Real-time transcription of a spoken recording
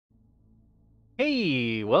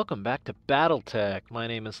Hey, welcome back to Battletech. My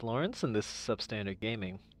name is Lawrence, and this is Substandard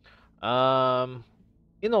Gaming. Um,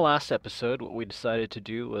 in the last episode, what we decided to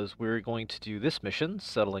do was we were going to do this mission,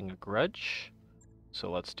 Settling a Grudge. So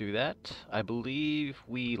let's do that. I believe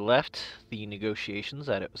we left the negotiations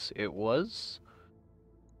that it was.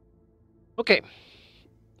 Okay,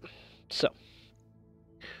 so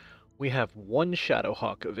we have one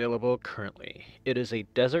Shadowhawk available currently. It is a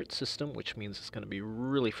desert system, which means it's going to be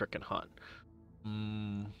really freaking hot.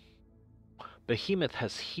 Behemoth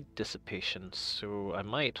has heat dissipation, so I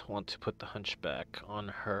might want to put the Hunchback on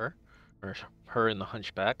her. Or her in the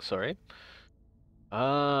Hunchback, sorry.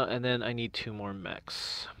 And then I need two more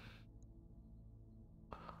mechs.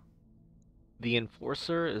 The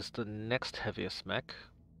Enforcer is the next heaviest mech.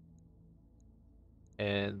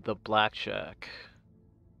 And the Blackjack.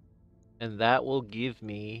 And that will give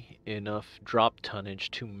me enough drop tonnage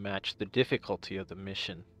to match the difficulty of the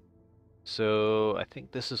mission. So I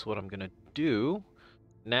think this is what I'm gonna do.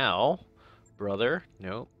 Now, brother,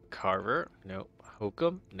 no. Carver, no.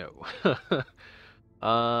 Hokum, no.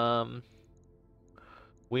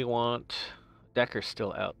 We want Decker's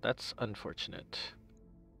still out. That's unfortunate.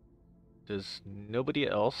 Does nobody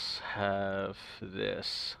else have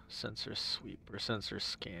this sensor sweep or sensor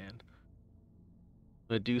scan?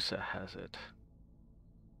 Medusa has it.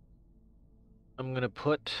 I'm gonna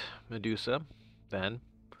put Medusa then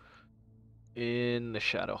in the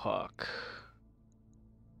Shadowhawk.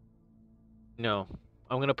 No,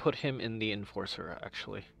 I'm gonna put him in the Enforcer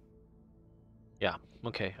actually. Yeah,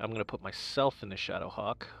 okay, I'm gonna put myself in the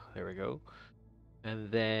Shadowhawk. There we go.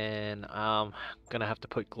 And then I'm gonna have to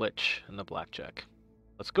put Glitch in the Blackjack.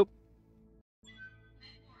 Let's go.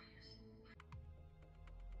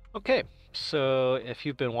 Okay, so if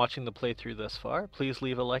you've been watching the playthrough thus far, please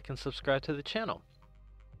leave a like and subscribe to the channel.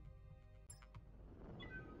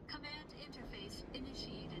 Command interface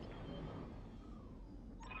initiated.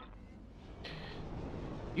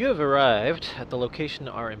 You have arrived at the location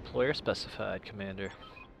our employer specified, Commander.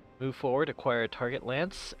 Move forward, acquire a target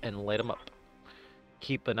lance, and light them up.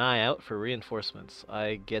 Keep an eye out for reinforcements.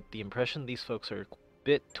 I get the impression these folks are a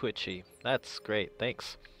bit twitchy. That's great,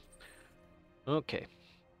 thanks. Okay.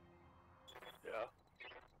 Yeah.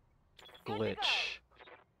 Glitch.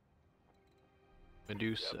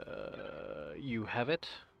 Medusa, you have it?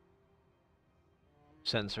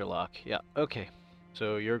 Sensor lock, yeah, okay.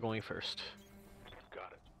 So you're going first.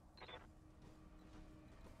 Got it.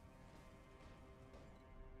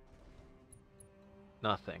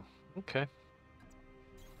 Nothing. Okay.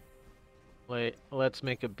 Wait, let's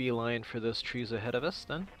make a beeline for those trees ahead of us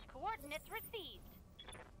then. Coordinates received.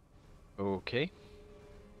 Okay.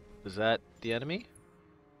 Is that the enemy?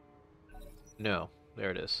 No.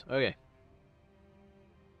 There it is. Okay.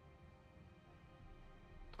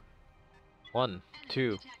 1,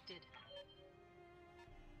 2. Detected.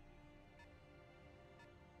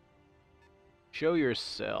 Show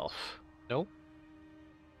yourself. Nope.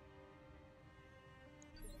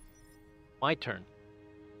 My turn.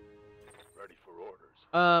 Ready for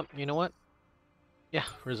orders. You know what? Yeah,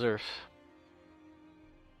 reserve.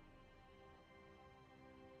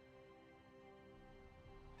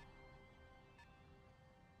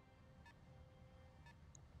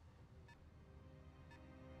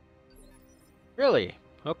 Really?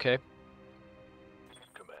 Okay.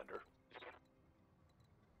 Commander.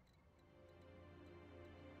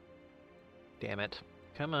 Damn it.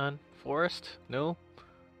 Come on. Forest? No?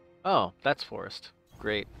 Oh, that's forest.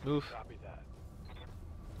 Great. Move. Copy that.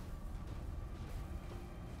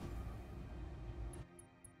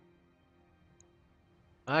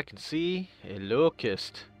 I can see a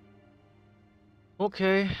locust.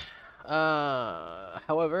 Okay.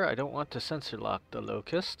 However, I don't want to sensor lock the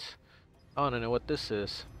locust. I want to know what this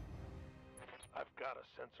is. I've got a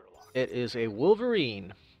sensor lock. It is a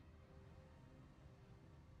Wolverine.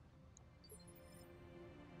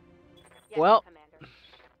 Yes, Well, Commander.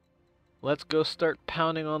 let's go start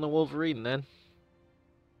pounding on the Wolverine then.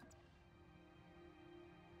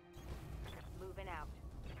 Moving out.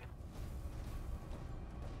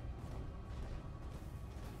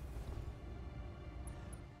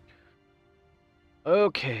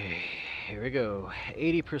 Okay, here we go.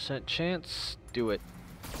 80% chance. Do it.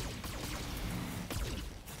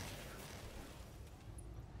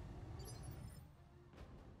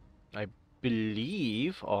 I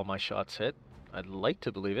believe all my shots hit. I'd like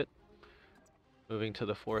to believe it. Moving to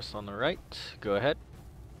the forest on the right. Go ahead.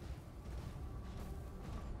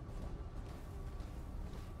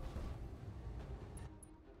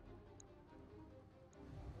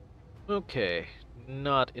 Okay,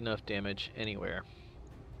 not enough damage anywhere.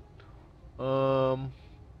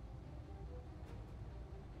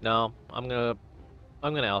 No, I'm gonna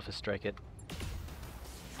alpha strike it.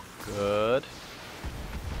 Good.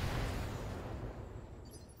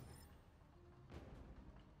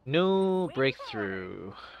 No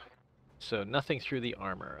breakthrough. So nothing through the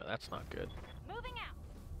armor. That's not good. Moving out.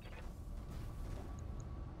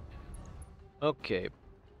 Okay.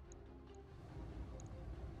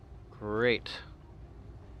 Great.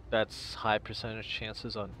 That's high percentage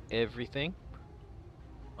chances on everything.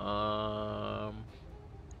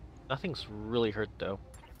 Nothing's really hurt though.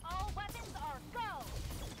 All weapons are go.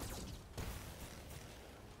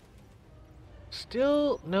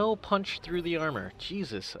 Still no punch through the armor.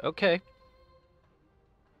 Jesus. Okay.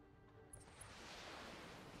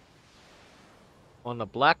 On the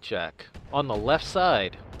blackjack. On the left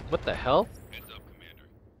side. What the hell? Heads up, Commander.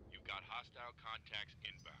 You've got hostile contacts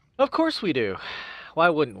inbound. Of course we do. Why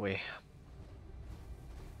wouldn't we?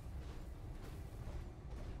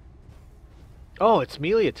 Oh, it's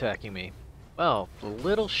melee attacking me. Well,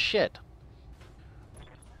 little shit.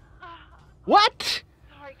 What?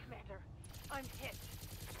 Sorry, Commander. I'm hit.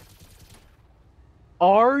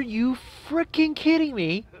 Are you freaking kidding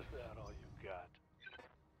me? Is that all you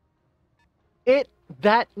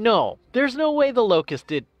got? No. There's no way the Locust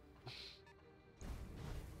did.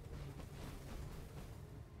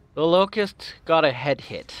 The Locust got a head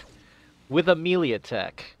hit with a melee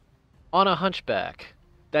attack on a hunchback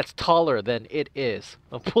that's taller than it is.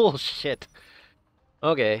 Bullshit.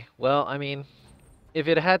 Okay, well, I mean, if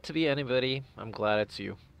it had to be anybody, I'm glad it's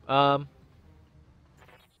you. Standing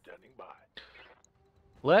by.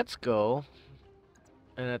 Let's go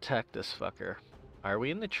and attack this fucker. Are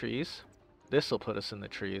we in the trees? This'll put us in the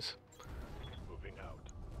trees. Moving out.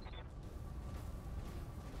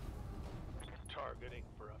 Targeting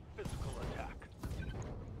for a physical attack.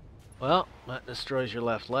 Well, that destroys your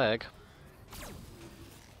left leg.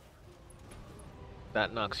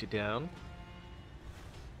 That knocks you down.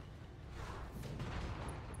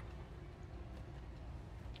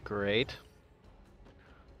 Great.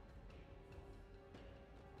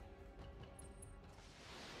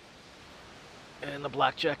 And the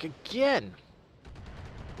blackjack again.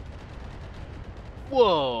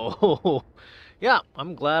 Whoa! Yeah,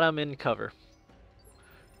 I'm glad I'm in cover.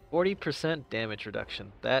 40% damage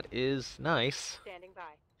reduction. That is nice. Standing by.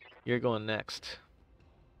 You're going next.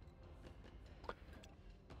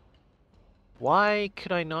 Why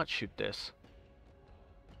could I not shoot this?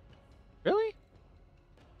 Really?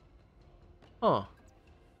 Huh.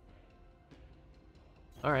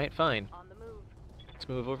 Alright, fine. On the move. Let's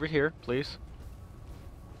move over here, please.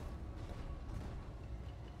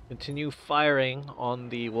 Continue firing on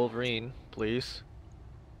the Wolverine, please.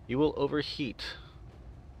 You will overheat.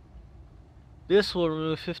 This will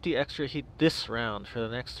remove 50 extra heat this round. For the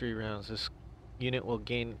next 3 rounds, this unit will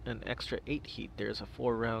gain an extra 8 heat. There's a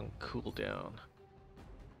 4-round cooldown.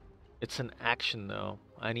 It's an action though.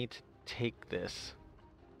 I need to take this.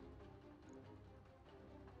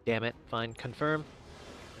 Damn it. Fine. Confirm.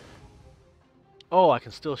 Oh, I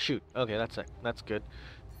can still shoot. Okay, that's good.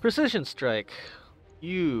 Precision strike.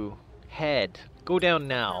 You head. Go down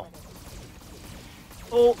now.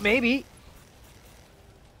 Oh, maybe.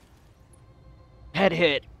 Head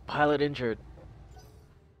hit. Pilot injured.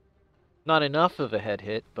 Not enough of a head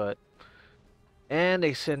hit, but... And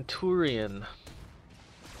a Centurion.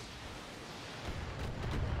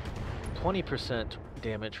 20%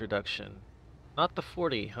 damage reduction. Not the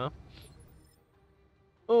 40, huh?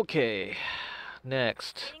 Okay.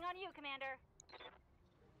 Next. Waiting on you, Commander.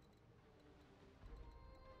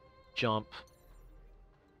 Jump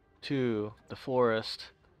to the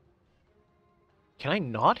forest. Can I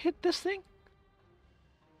not hit this thing?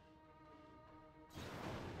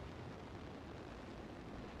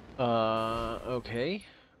 Okay.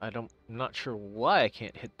 I'm not sure why I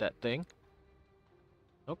can't hit that thing.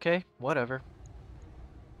 Okay, whatever.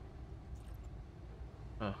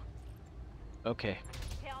 Oh. Okay.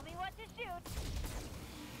 Tell me what to shoot.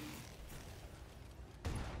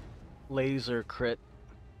 Laser crit.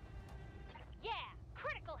 Yeah,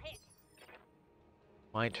 critical hit.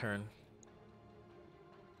 My turn.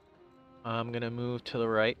 I'm gonna move to the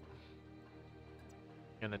right.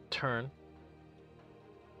 Gonna turn.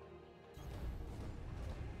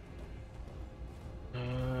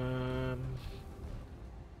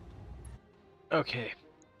 Okay.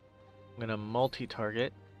 I'm gonna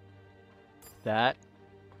multi-target that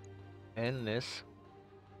and this.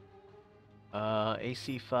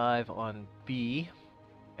 AC5 on B,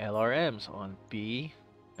 LRMs on B,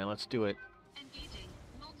 and let's do it. Engaging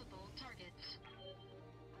multiple targets.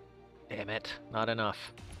 Damn it, not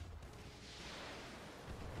enough.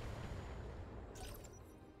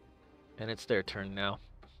 And it's their turn now.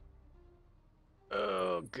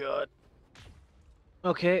 Oh god.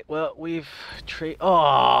 Okay, well, we've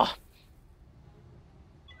Oh!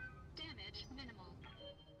 Damage minimal.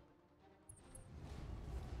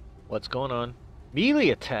 What's going on? Melee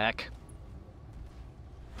attack?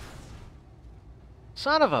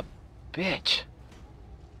 Son of a bitch.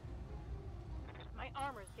 My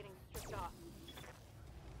armor's getting stripped off.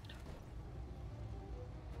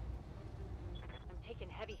 I'm taking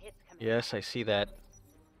heavy hits coming. Yes, I see that.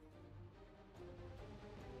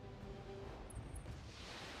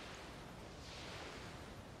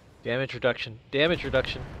 Damage reduction, damage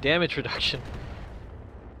reduction, damage reduction.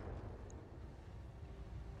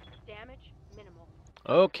 Damage minimal.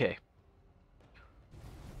 Okay.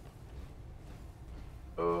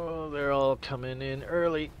 Oh, they're all coming in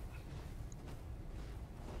early.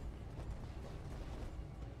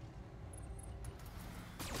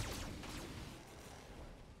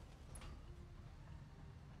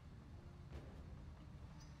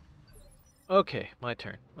 Okay, my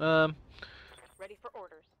turn. Ready for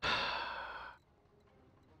orders.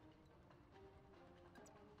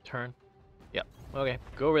 Turn. Yep. Okay,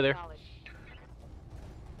 go over there. Knowledge.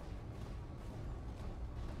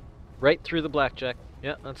 Right through the blackjack.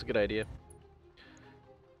 Yeah, that's a good idea.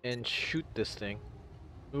 And shoot this thing.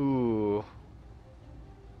 Ooh.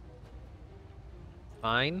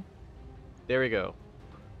 Fine. There we go.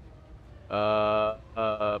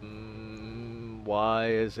 Why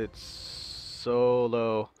is it so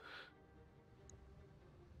low?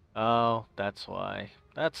 Oh, that's why.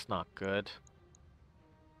 That's not good.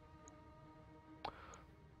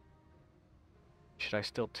 Should I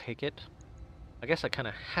still take it? I guess I kind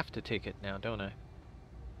of have to take it now, don't I?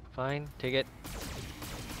 Fine, take it.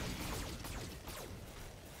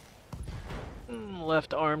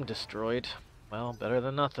 Left arm destroyed. Well, better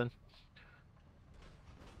than nothing.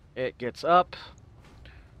 It gets up.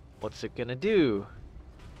 What's it gonna do?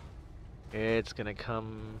 It's gonna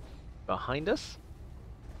come behind us.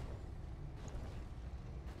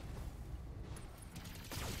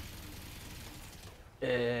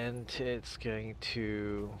 And it's going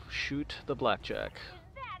to shoot the blackjack. Is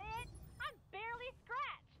that it? I'm barely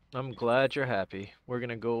scratched. I'm glad you're happy. We're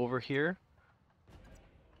gonna go over here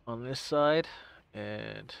on this side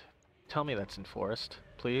and tell me that's in forest,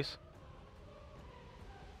 please.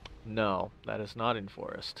 No, that is not in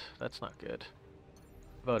forest. That's not good.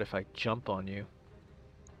 How about if I jump on you?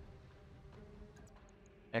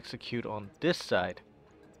 Execute on this side.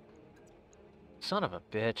 Son of a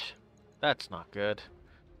bitch. That's not good.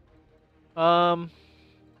 You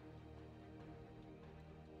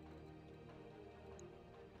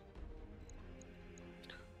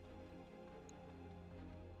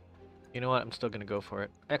know what? I'm still gonna go for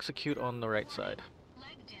it. Execute on the right side.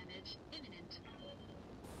 Leg damage imminent.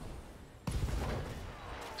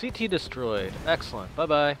 CT destroyed. Excellent.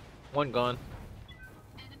 Bye-bye. One gone.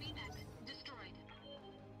 Enemy mech destroyed.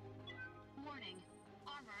 Warning.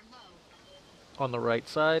 Armor low. On the right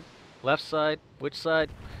side. Left side. Which side?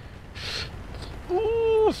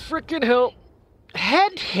 Ooh, frickin' hell.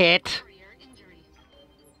 Head hit! Warrior injury.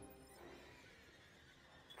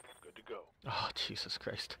 Good to go. Oh, Jesus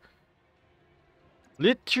Christ.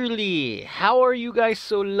 Literally, how are you guys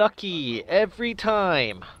so lucky every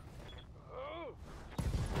time?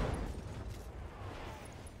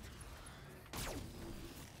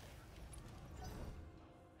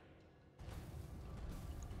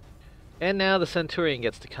 And now the Centurion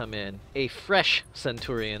gets to come in. A fresh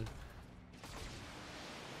Centurion.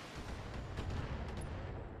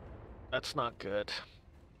 That's not good.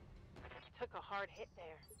 Took a hard hit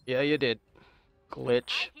there. Yeah, you did.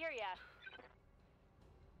 Glitch. I hear ya.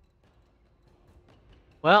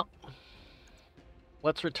 Well,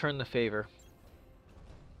 let's return the favor.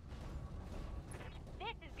 This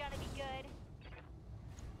is gonna be good.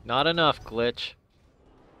 Not enough, Glitch.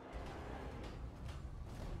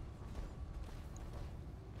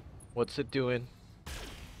 What's it doing?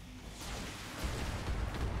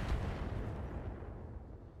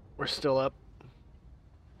 We're still up.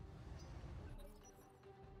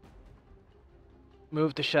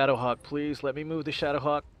 Move the Shadowhawk, please. Let me move the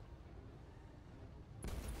Shadowhawk.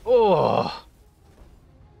 Oh!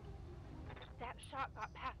 That shot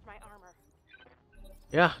got past my armor.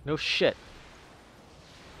 Yeah, no shit.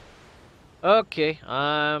 Okay,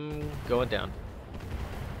 I'm going down.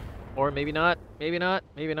 Or maybe not, maybe not,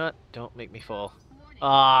 maybe not. Don't make me fall. Warning.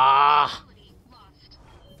 Ah! Ability lost.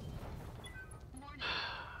 Warning.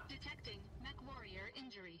 Detecting mech warrior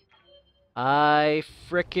injury. I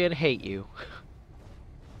frickin' hate you.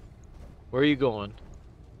 Where are you going?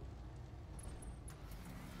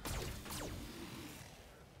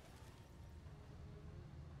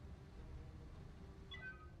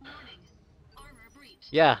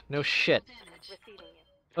 Yeah, no shit. Damage. Receiving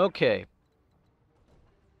you. Okay.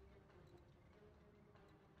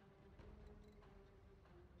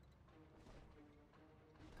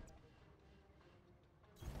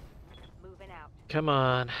 Moving out. Come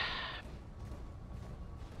on.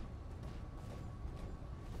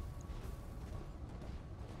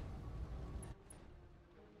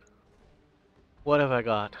 What have I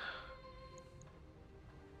got?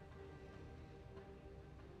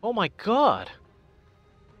 Oh my god!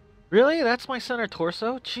 Really? That's my center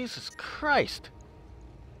torso? Jesus Christ!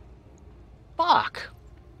 Fuck!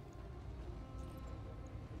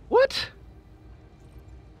 What?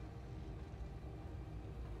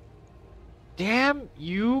 Damn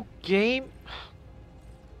you, game!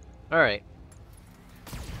 Alright.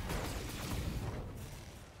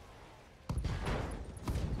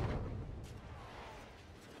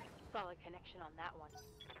 Solid connection on that one.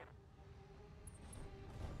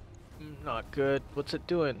 Not good. What's it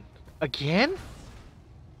doing? Again?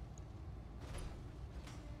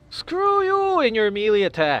 Screw you and your melee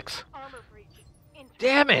attacks! Armor breach. Internal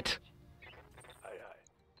Damn it! Aye,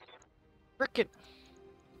 aye. Frickin'.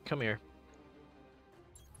 Come here.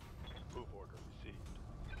 Move order received.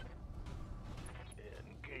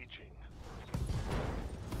 Engaging.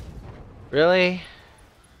 Really?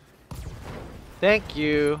 Thank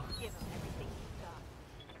you. Give him everything he's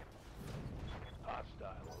got.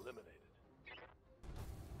 Hostile eliminated.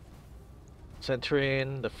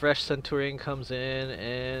 Centurion, the fresh Centurion comes in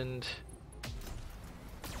and...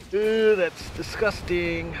 Ooh, that's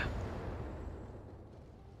disgusting.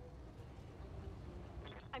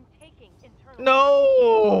 I'm taking internal.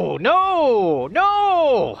 No! No!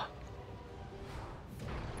 No!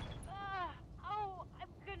 Oh, I'm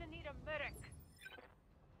gonna need a medic.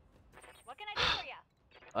 What can I do for you?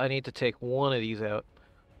 I need to take one of these out.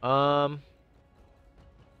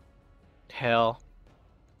 Hell.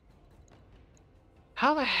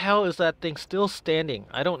 How the hell is that thing still standing?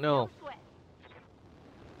 I don't know. No sweat.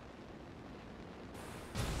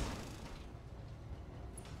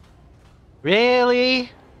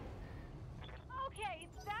 Really? Okay,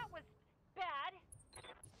 that was bad.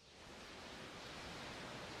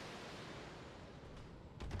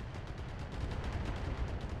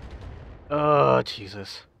 Oh,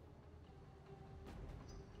 Jesus.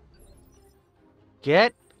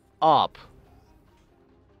 Get up.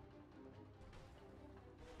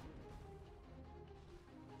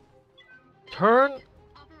 Turn,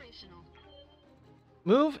 Operational.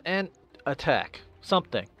 move, and attack.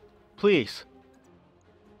 Something. Please.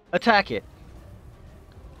 Attack it.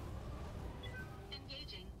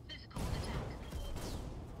 Engaging. Physical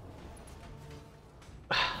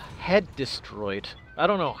attack. Head destroyed. I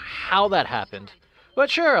don't know how that happened. But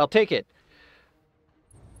sure, I'll take it.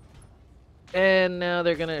 And now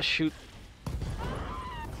they're gonna shoot.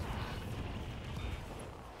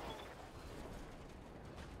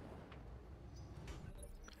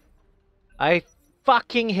 I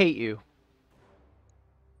fucking hate you.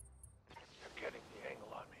 You're getting the angle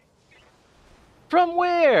on me. From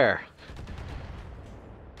where?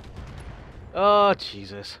 Oh,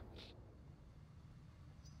 Jesus.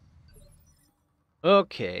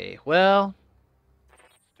 Okay, well,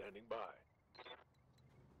 Standing by.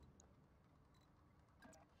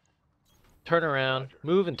 turn around,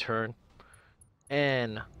 move and turn,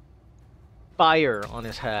 and fire on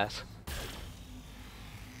his ass.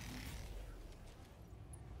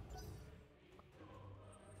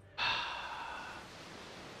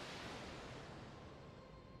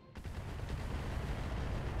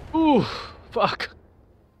 Ooh, fuck.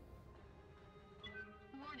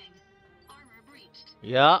 Warning. Armor breached.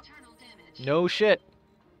 Yeah, Internal damage. no shit.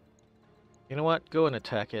 You know what? Go and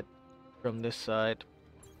attack it from this side.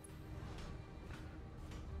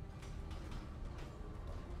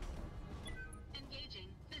 Engaging.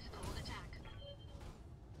 Physical attack.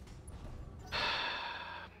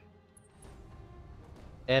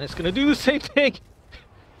 And it's gonna do the same thing.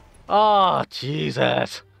 Oh,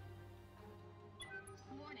 Jesus.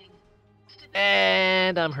 Warning. Stability.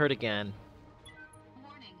 And I'm hurt again.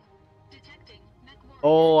 Warning. Detecting mech warrior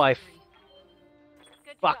Oh, I injury.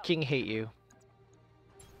 Good to fucking hate you.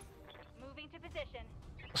 go. Moving to position.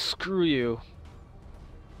 Screw you.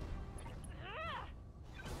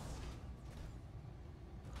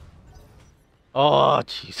 Oh,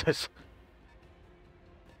 Jesus.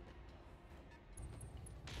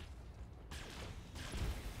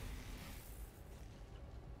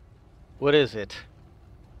 What is it?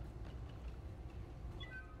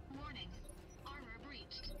 Warning. Armor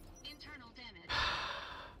breached. Internal damage.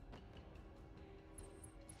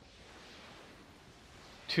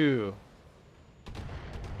 2.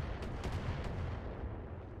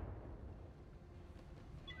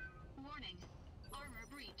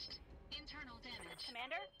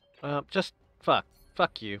 Just fuck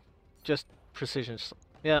you. Just precision.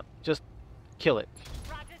 Yeah, just kill it.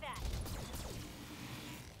 Roger that.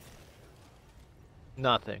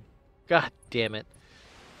 Nothing. God damn it.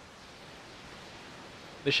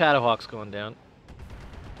 The Shadowhawk's going down.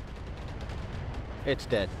 It's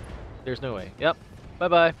dead. There's no way. Yep.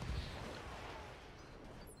 Bye-bye.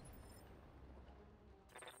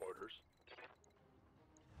 Orders.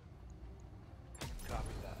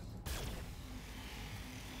 Copy that.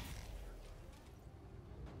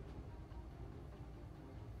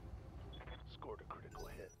 Scored a critical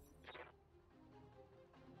hit.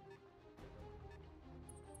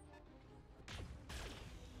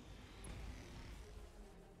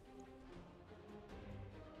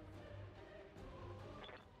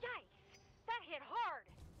 Yikes! That hit hard.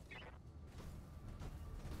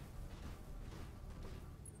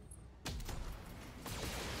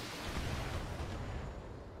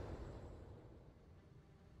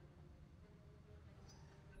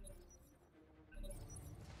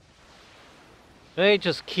 They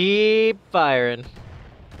just keep firing.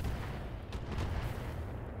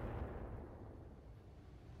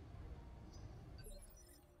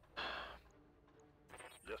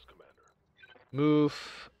 Yes, Commander.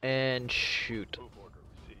 Move and shoot. Move order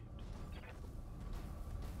received.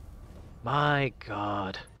 My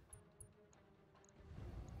God.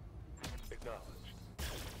 Acknowledged.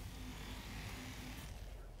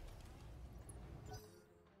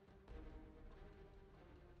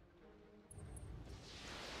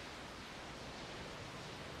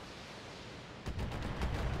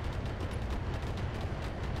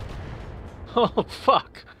 Oh,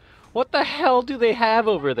 fuck. What the hell do they have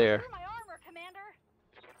over there? Through my armor, Commander.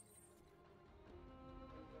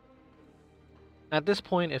 At this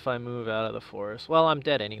point, if I move out of the forest, well, I'm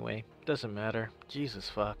dead anyway. Doesn't matter. Jesus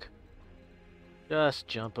fuck. Just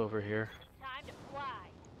jump over here. Time to fly.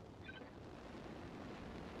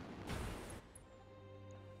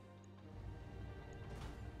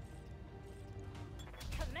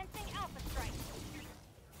 Commencing Alpha Strike.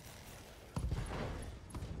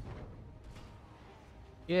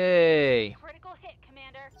 Yay! Critical hit,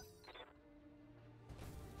 Commander.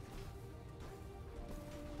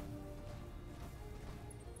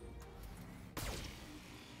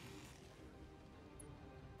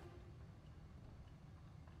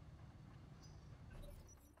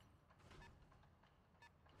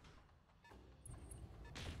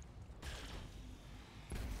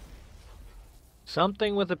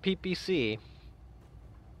 Something with a PPC.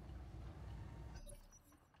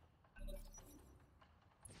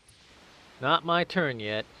 Not my turn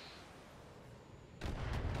yet.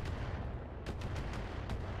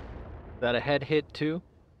 Is that a head hit too?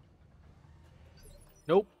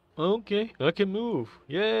 Nope. Okay, I can move.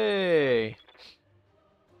 Yay!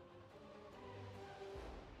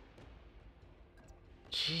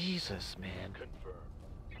 Jesus, man. Confirmed.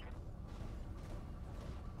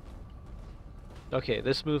 Okay,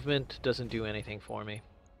 this movement doesn't do anything for me.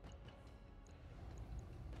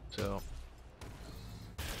 So...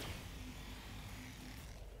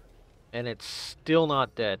 And it's still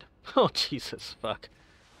not dead. Oh, Jesus, fuck.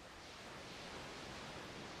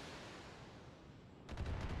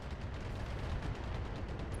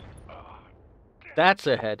 That's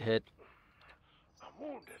a head hit. I'm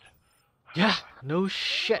wounded. Yeah, no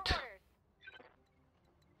shit. Orders.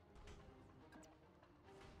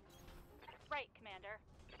 Right, Commander.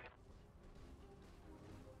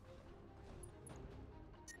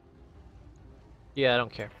 Yeah, I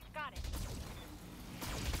don't care. Got it.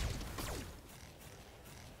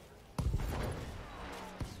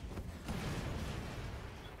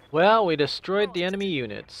 Well, we destroyed the enemy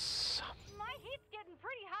units. My heat's getting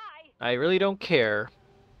pretty high. I really don't care.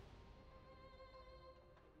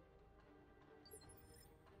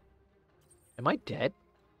 Am I dead?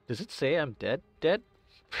 Does it say I'm dead? Dead?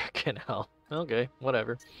 Frickin' hell. Okay,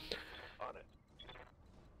 whatever. On it.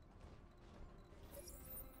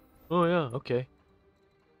 Oh yeah, okay.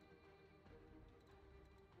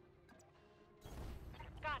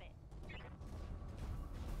 Got it.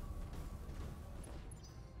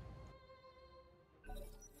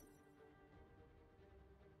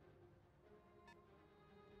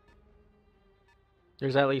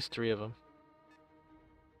 There's at least 3 of them.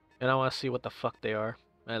 And I want to see what the fuck they are,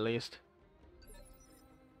 at least.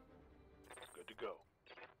 Good to go.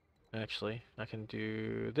 Actually, I can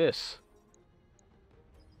do this.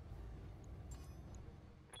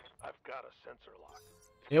 I've got a sensor lock.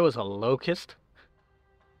 It was a locust?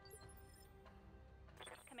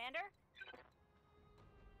 Commander?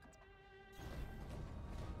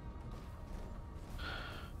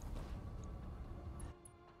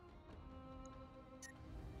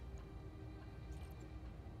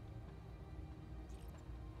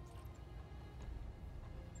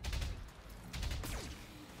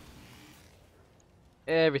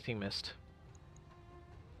 Everything missed.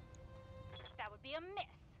 That would be a miss.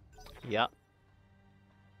 Yeah.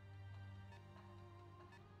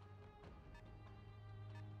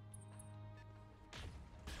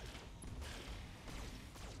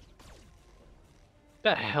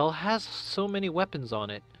 The hell has so many weapons on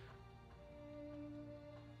it?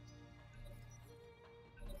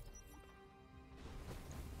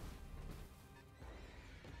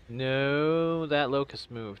 No, that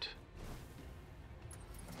locust moved.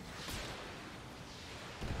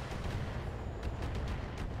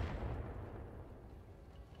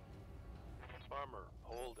 Armor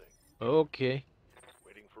holding. Okay.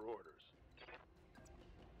 Waiting for orders.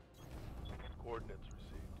 Coordinates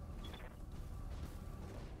received.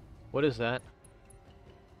 What is that?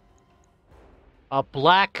 A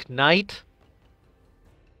black knight?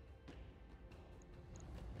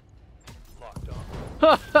 Locked on.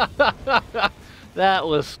 That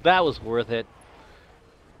was worth it.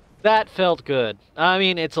 That felt good. I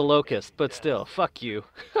mean, it's a locust, but still, fuck you.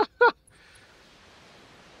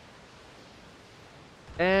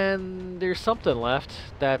 And there's something left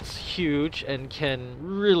that's huge and can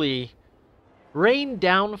really rain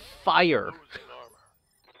down fire. Losing armor.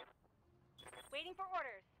 Waiting for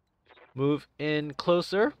orders. Move in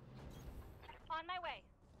closer On my way.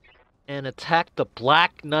 and attack the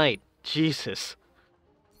Black Knight. Jesus.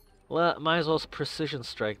 Might as well precision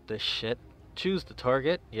strike this shit. Choose the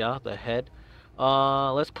target. Yeah, the head.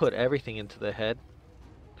 Let's put everything into the head.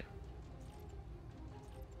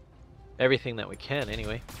 Everything that we can,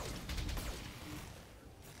 anyway.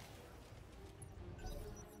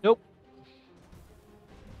 Nope.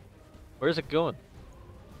 Where's it going?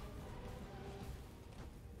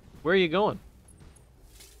 Where are you going?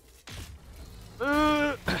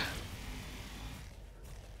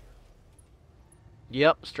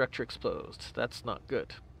 Yep, structure exposed. That's not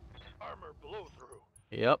good. Armor blow through.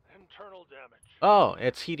 Yep. Internal damage. Oh,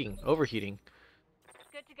 it's heating. Overheating.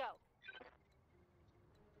 Good to go.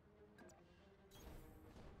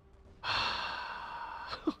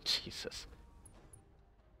 Oh, Jesus.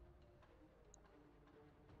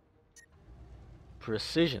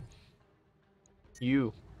 Precision.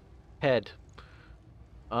 You. Head.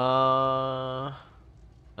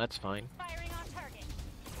 That's fine. Firing on target.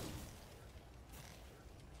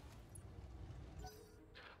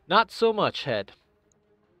 Not so much head.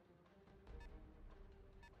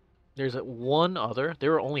 There's one other.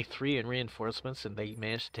 There were only 3 in reinforcements, and they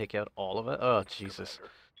managed to take out all of it. Oh, Jesus.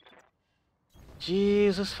 Commander.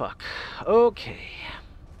 Jesus fuck. Okay.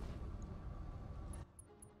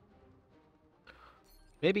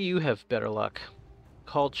 Maybe you have better luck.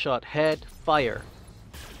 Called shot head, fire.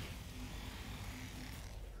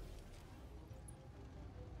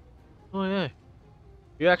 Oh yeah.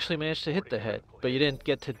 You actually managed to hit the head, but you didn't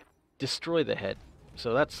get to destroy the head.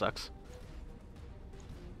 So that sucks.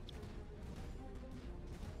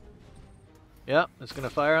 Yep, it's gonna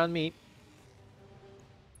fire on me.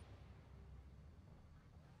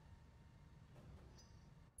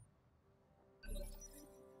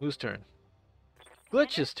 Whose turn?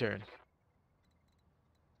 Glitch's turn.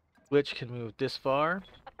 Glitch can move this far.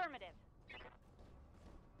 Affirmative.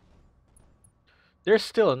 There's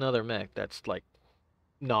still another mech that's, like,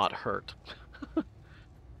 not hurt.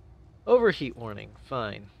 Overheat warning.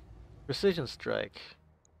 Fine. Precision strike.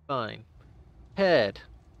 Fine. Head.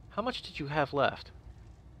 How much did you have left?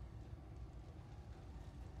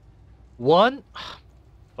 1?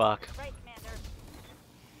 Fuck. Right, Commander.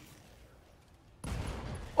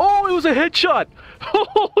 Oh, it was a headshot!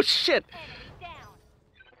 Oh, shit! Enemy down.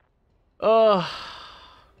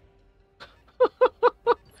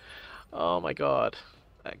 Oh my god.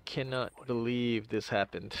 I cannot believe this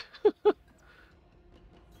happened.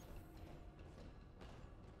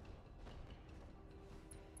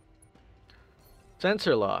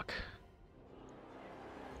 Sensor lock.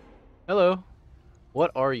 Hello.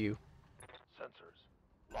 What are you? Sensors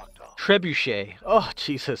locked on. Trebuchet. Oh,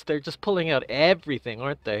 Jesus. They're just pulling out everything,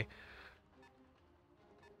 aren't they?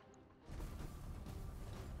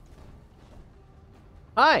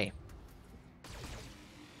 Hi.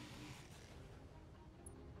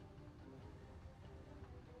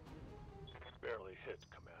 Barely hit,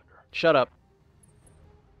 Commander. Shut up.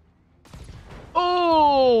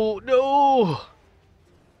 Oh, no.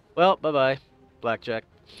 Well, bye-bye, Blackjack.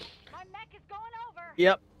 My mech is going over.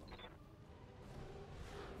 Yep.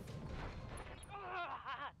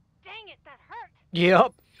 Dang it, that hurt.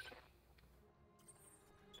 Yep.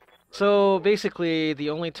 So basically, the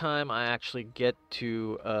only time I actually get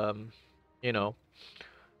to, you know,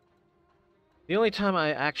 the only time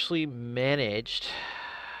I actually managed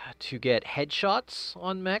to get headshots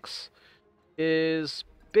on mechs is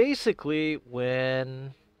basically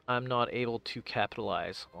when I'm not able to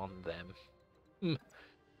capitalize on them. Hmm.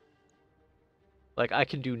 Like, I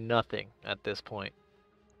can do nothing at this point.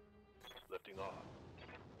 Lifting off.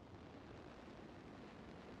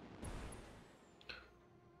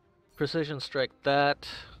 Precision strike that.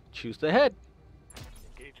 Choose the head.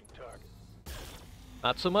 Engaging target.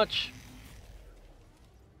 Not so much.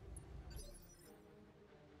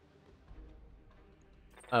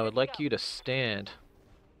 I would like you to stand.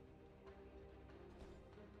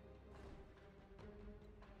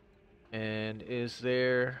 And is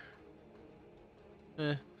there...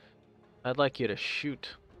 I'd like you to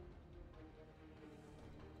shoot.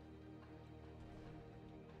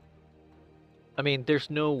 I mean, there's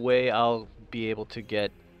no way I'll be able to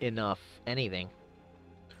get enough anything.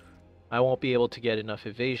 I won't be able to get enough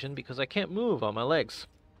evasion because I can't move on my legs.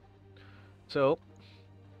 So...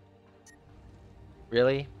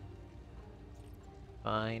 Really?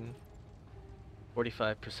 Fine.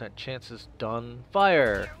 45% chances. Done.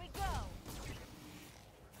 Fire! Here we go.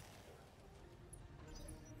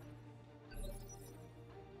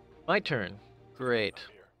 My turn. Great.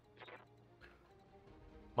 I'm here.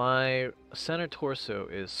 My center torso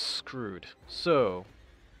is screwed. So...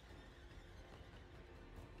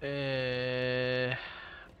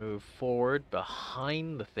 move forward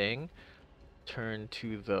behind the thing. Turn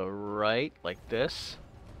to the right, like this.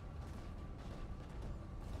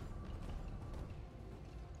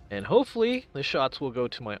 And hopefully, the shots will go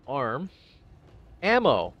to my arm.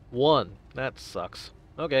 Ammo! 1. That sucks.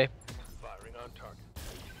 Okay. Firing on target.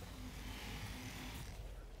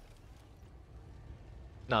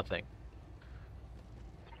 Nothing.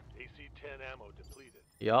 AC-10 ammo depleted.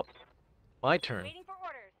 Yup. My turn. Waiting for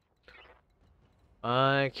orders.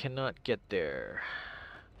 I cannot get there.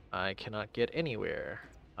 I cannot get anywhere.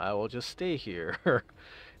 I will just stay here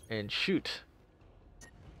and shoot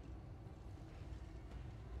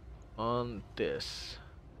on this.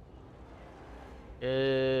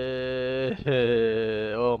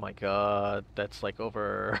 Oh my god, that's like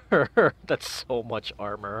over. That's so much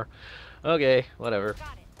armor. Okay, whatever.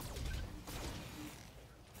 Got it.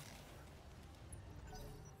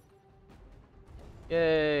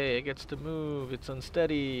 Yay, it gets to move. It's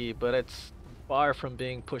unsteady, but it's far from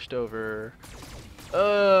being pushed over.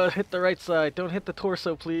 Hit the right side. Don't hit the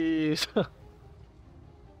torso, please. I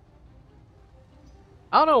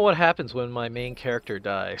don't know what happens when my main character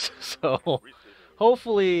dies, so Receiving.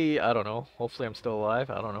 hopefully, I don't know. Hopefully I'm still alive.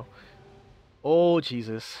 I don't know. Oh,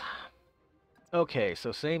 Jesus. Okay,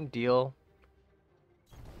 so same deal.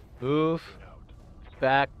 Move. Out.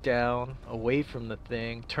 Back down, away from the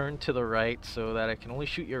thing, turn to the right so that I can only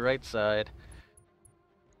shoot your right side.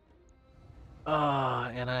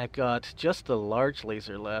 And I've got just the large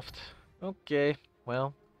laser left. Okay,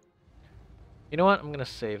 well. You know what? I'm gonna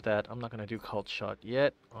save that. I'm not gonna do cult shot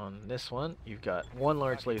yet. On this one, you've got one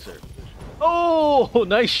large laser. Oh,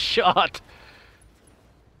 nice shot!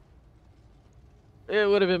 It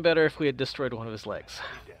would have been better if we had destroyed one of his legs.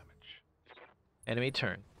 Damage. Enemy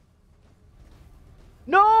turn.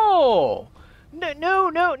 No! No, no,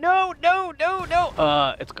 no, no, no, no,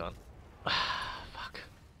 no! It's gone. Fuck.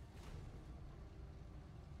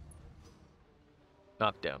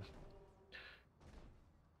 Knockdown.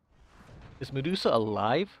 Is Medusa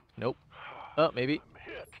alive? Nope. Oh, maybe. I'm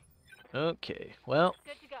hit. Okay, well,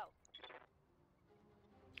 Good to go.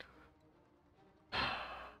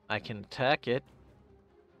 I can attack it.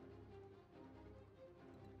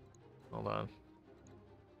 Hold on.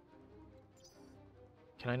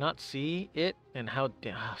 Can I not see it? And how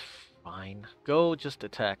fine. Go, just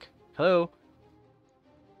attack. Hello?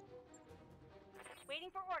 Waiting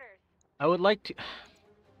for orders. I would like to...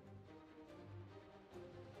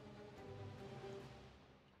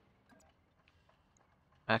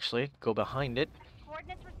 Actually, go behind it.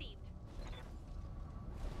 Coordinates received.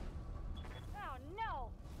 Oh no!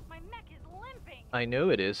 My mech is limping! I know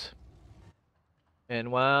it is.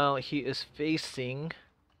 And while he is facing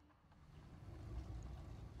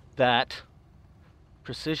that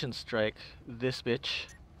precision strike, this bitch,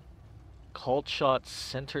 cult shot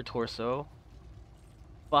center torso.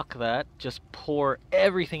 Fuck that. Just pour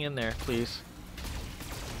everything in there, please.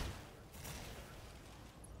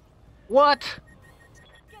 What?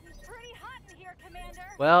 Getting pretty hot in here, Commander!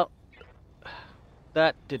 Well,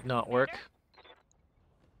 that did not work.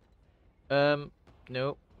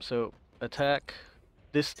 No. So, attack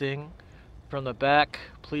this thing from the back,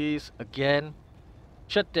 please. Again.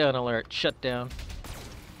 Shut down alert. Shut down.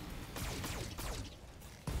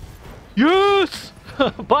 Yes!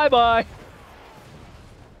 Bye-bye!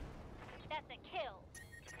 That's a kill.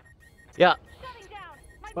 Yeah. Shutting down!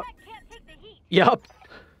 My What? mech can't take the heat! Yup.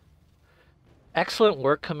 Excellent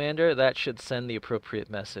work, Commander. That should send the appropriate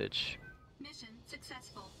message. Mission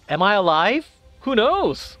successful. Am I alive? Who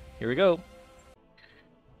knows? Here we go.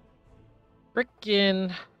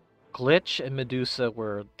 Frickin' Glitch and Medusa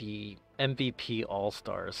were the MVP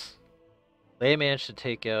All-Stars. They managed to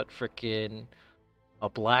take out frickin' a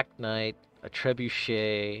Black Knight, a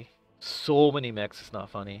Trebuchet, so many mechs, it's not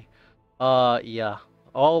funny. Yeah.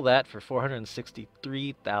 All that for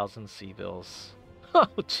 463,000 C-bills. Oh,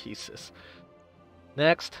 Jesus.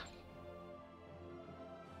 Next.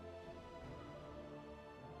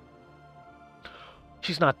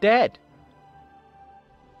 She's not dead.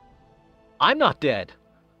 I'm not dead.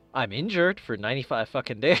 I'm injured for 95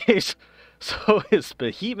 fucking days. So is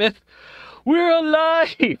Behemoth. We're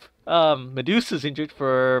alive! Medusa's injured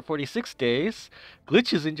for 46 days.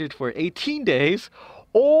 Glitch is injured for 18 days.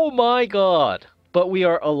 Oh my god. But we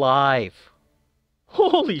are alive.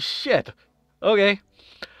 Holy shit. Okay.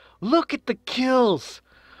 Look at the kills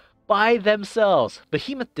by themselves.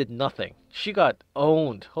 Behemoth did nothing. She got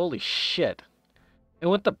owned. Holy shit.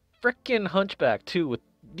 And with the frickin' Hunchback, too, with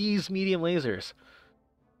these medium lasers.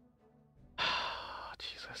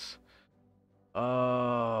 Jesus.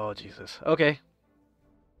 Oh, Jesus. Okay.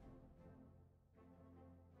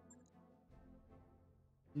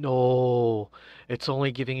 No. It's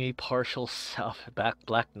only giving me partial self.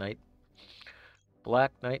 Black Knight.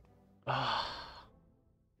 Black Knight. Ah.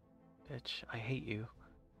 Bitch, I hate you.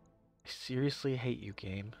 I seriously hate you,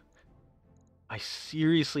 game. I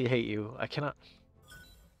seriously hate you. I cannot...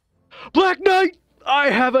 Black Knight! I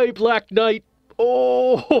have a Black Knight!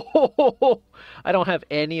 Oh! I don't have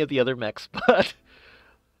any of the other mechs, but...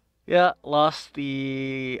 Yeah, lost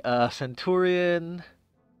the Centurion.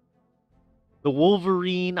 The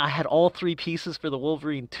Wolverine. I had all 3 pieces for the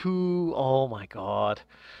Wolverine too. Oh my god.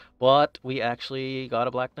 But we actually got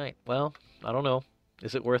a Black Knight. Well, I don't know.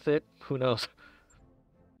 Is it worth it? Who knows? Is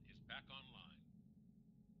back online.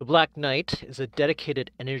 The Black Knight is a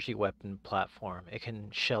dedicated energy weapon platform. It can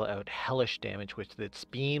shell out hellish damage with its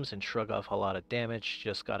beams and shrug off a lot of damage.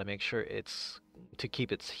 Just gotta make sure it's to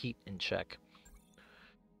keep its heat in check.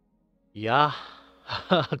 Yeah,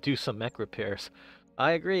 do some mech repairs.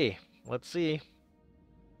 I agree. Let's see.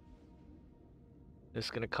 This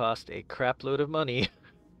is gonna cost a crap load of money.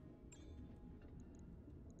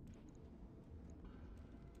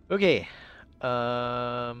 Okay.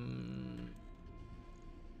 Wow,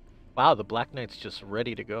 the Black Knight's just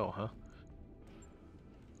ready to go, huh?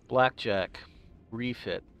 Blackjack.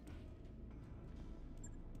 Refit.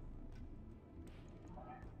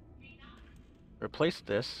 Replace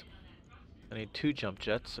this. I need 2 jump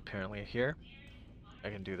jets, apparently, here. I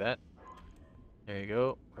can do that. There you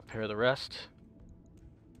go. Repair the rest.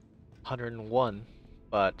 101,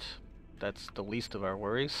 but that's the least of our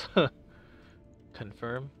worries.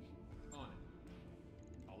 Confirm. On it.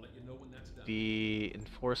 I'll let you know when that's done. The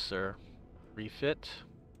Enforcer. Refit.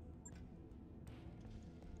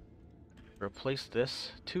 Replace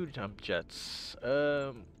this. 2 jump jets.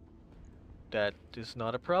 That is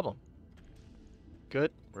not a problem.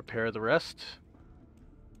 Good. Repair the rest.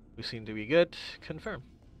 We seem to be good. Confirm.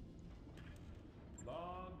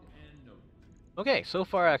 Logged and noted. Okay, so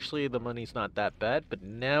far actually the money's not that bad, but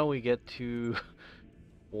now we get to...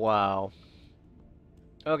 Wow.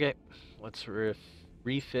 Okay, let's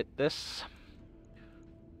refit this.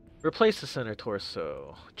 Replace the center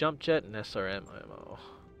torso. Jump jet and SRM ammo.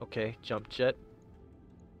 Okay, jump jet.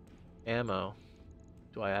 Ammo.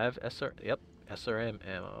 Do I have SR? Yep, SRM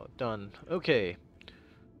ammo. Done. Okay.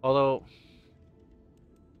 Although...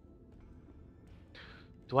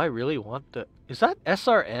 Do I really want the... Is that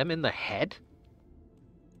SRM in the head?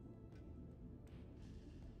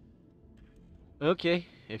 Okay,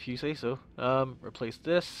 if you say so. Replace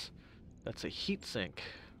this. That's a heatsink,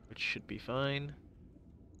 which should be fine.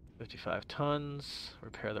 55 tons.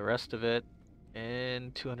 Repair the rest of it.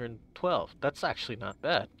 And 212. That's actually not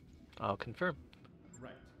bad. I'll confirm.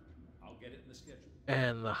 Right. I'll get it in the schedule.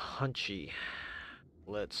 And the hunchy.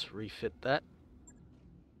 Let's refit that.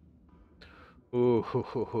 Ooh,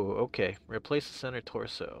 okay. Replace the center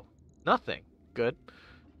torso. Nothing. Good.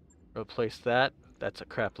 Replace that. That's a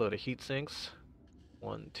crap load of heat sinks.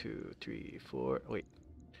 1, 2, 3, 4. Wait.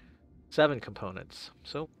 7 components.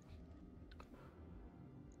 So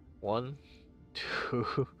 1,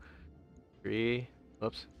 2, 3.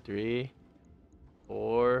 Oops. 3,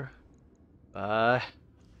 4, 5,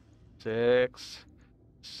 6,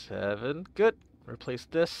 7. Good. Replace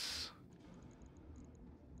this.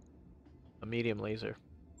 A medium laser.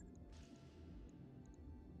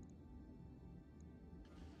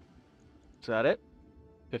 Is that it?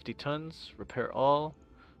 50 tons. Repair all.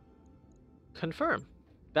 Confirm.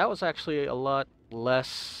 That was actually a lot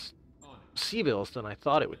less On it. C-bills than I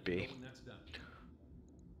thought it would Let you be. know when that's done.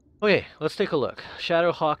 Okay, let's take a look.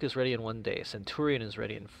 Shadowhawk is ready in 1 day. Centurion is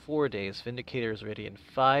ready in 4 days. Vindicator is ready in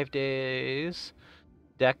 5 days.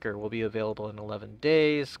 Decker will be available in 11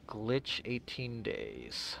 days. Glitch, 18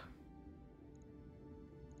 days.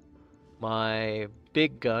 My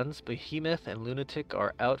big guns, Behemoth and Lunatic,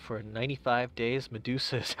 are out for 95 days.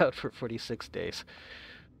 Medusa is out for 46 days.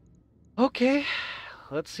 Okay,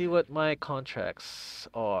 let's see what my contracts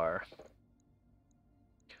are.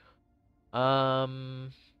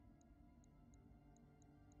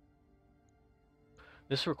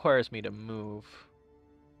 This requires me to move.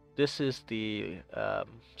 This is the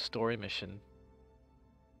story mission.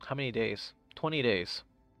 How many days? 20 days.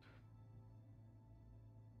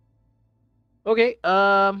 Okay,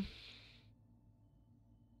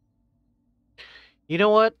 you know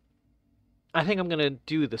what? I think I'm gonna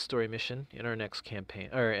do the story mission in our next campaign,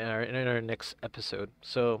 or in our next episode.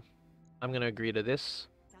 So, I'm gonna agree to this.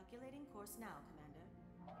 Calculating course now, Commander.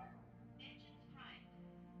 Engines primed.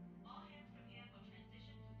 All hands prepare for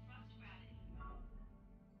transition to thrust gravity.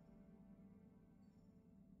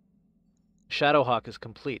 Shadowhawk is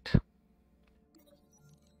complete.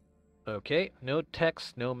 Okay, no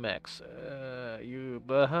text, no mechs.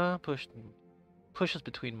 Pushes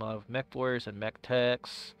between mob mech warriors and mech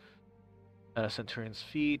techs. Centurion's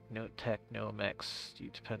feet, no tech, no mechs. You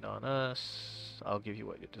depend on us. I'll give you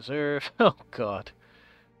what you deserve. Oh god.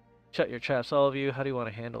 Shut your traps, all of you. How do you want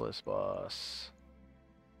to handle this, boss?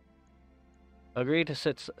 Agree to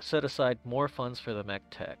set aside more funds for the mech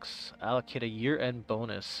techs. Allocate a year-end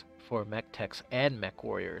bonus for mech techs and mech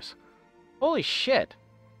warriors. Holy shit!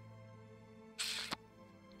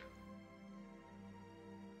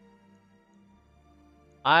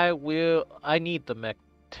 I need the mech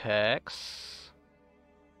techs.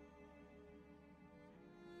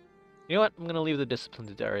 You know what? I'm gonna leave the discipline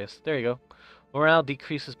to Darius. There you go. Morale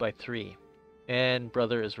decreases by 3. And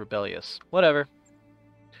brother is rebellious. Whatever.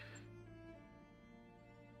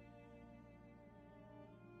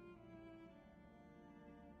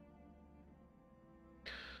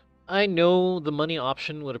 I know the money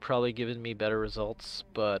option would have probably given me better results,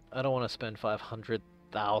 but I don't want to spend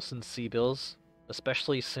 500,000 C-bills,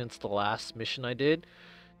 especially since the last mission I did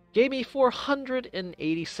gave me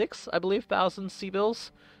 486, I believe, thousand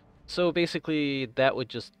C-bills. So basically, that would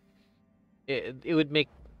just it would make,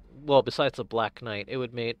 well, besides the Black Knight, it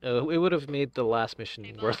would have made the last mission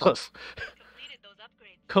worthless. Completed those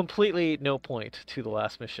upgrades. Completely no point to the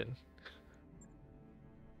last mission.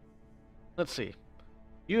 Let's see.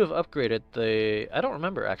 You have upgraded the... I don't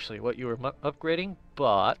remember, actually, what you were upgrading,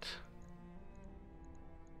 but...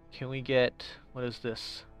 Can we get... What is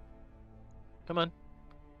this? Come on.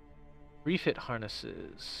 Refit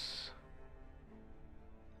harnesses.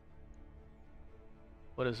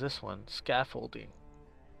 What is this one? Scaffolding.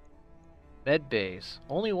 Med bays.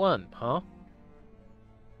 Only one, huh?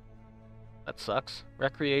 That sucks.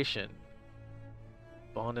 Recreation.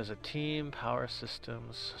 Bond as a team. Power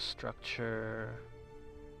systems. Structure.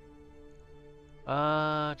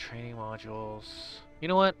 Training modules. You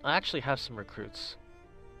know what? I actually have some recruits.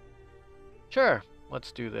 Sure,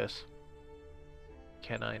 let's do this.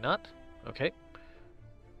 Can I not? Okay.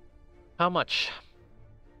 How much?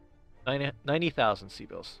 90,000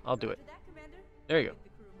 C-bills. I'll do it. There you go.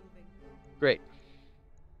 Great.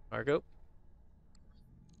 Margot?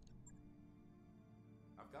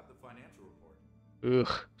 I've got the financial report.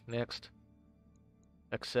 Ugh. Next.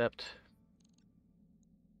 Accept.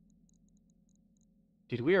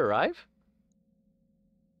 Did we arrive?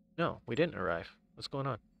 No, we didn't arrive. What's going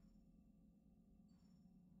on?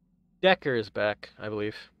 Decker is back, I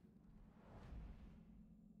believe.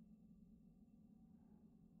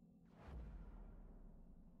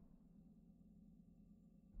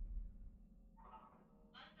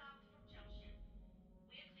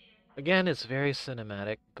 Again, it's very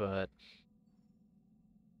cinematic, but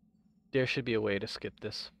there should be a way to skip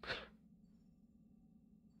this.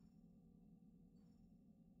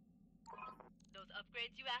 Those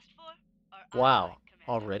upgrades you asked for are Wow, online,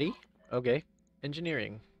 Commander. already? Okay.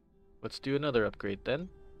 Engineering. Let's do another upgrade then.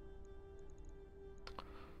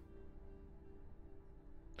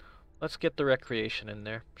 Let's get the recreation in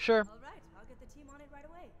there. Sure. All right, I'll get the team on it right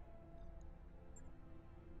away.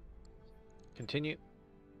 Continue.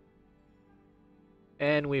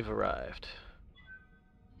 And we've arrived.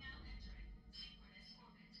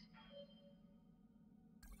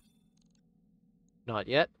 Not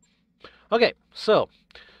yet. Okay, so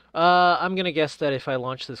I'm gonna guess that if I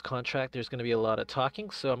launch this contract, there's gonna be a lot of talking,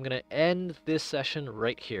 so I'm gonna end this session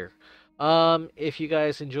right here. If you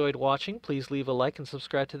guys enjoyed watching, please leave a like and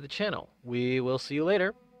subscribe to the channel. We will see you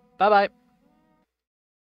later. Bye-bye.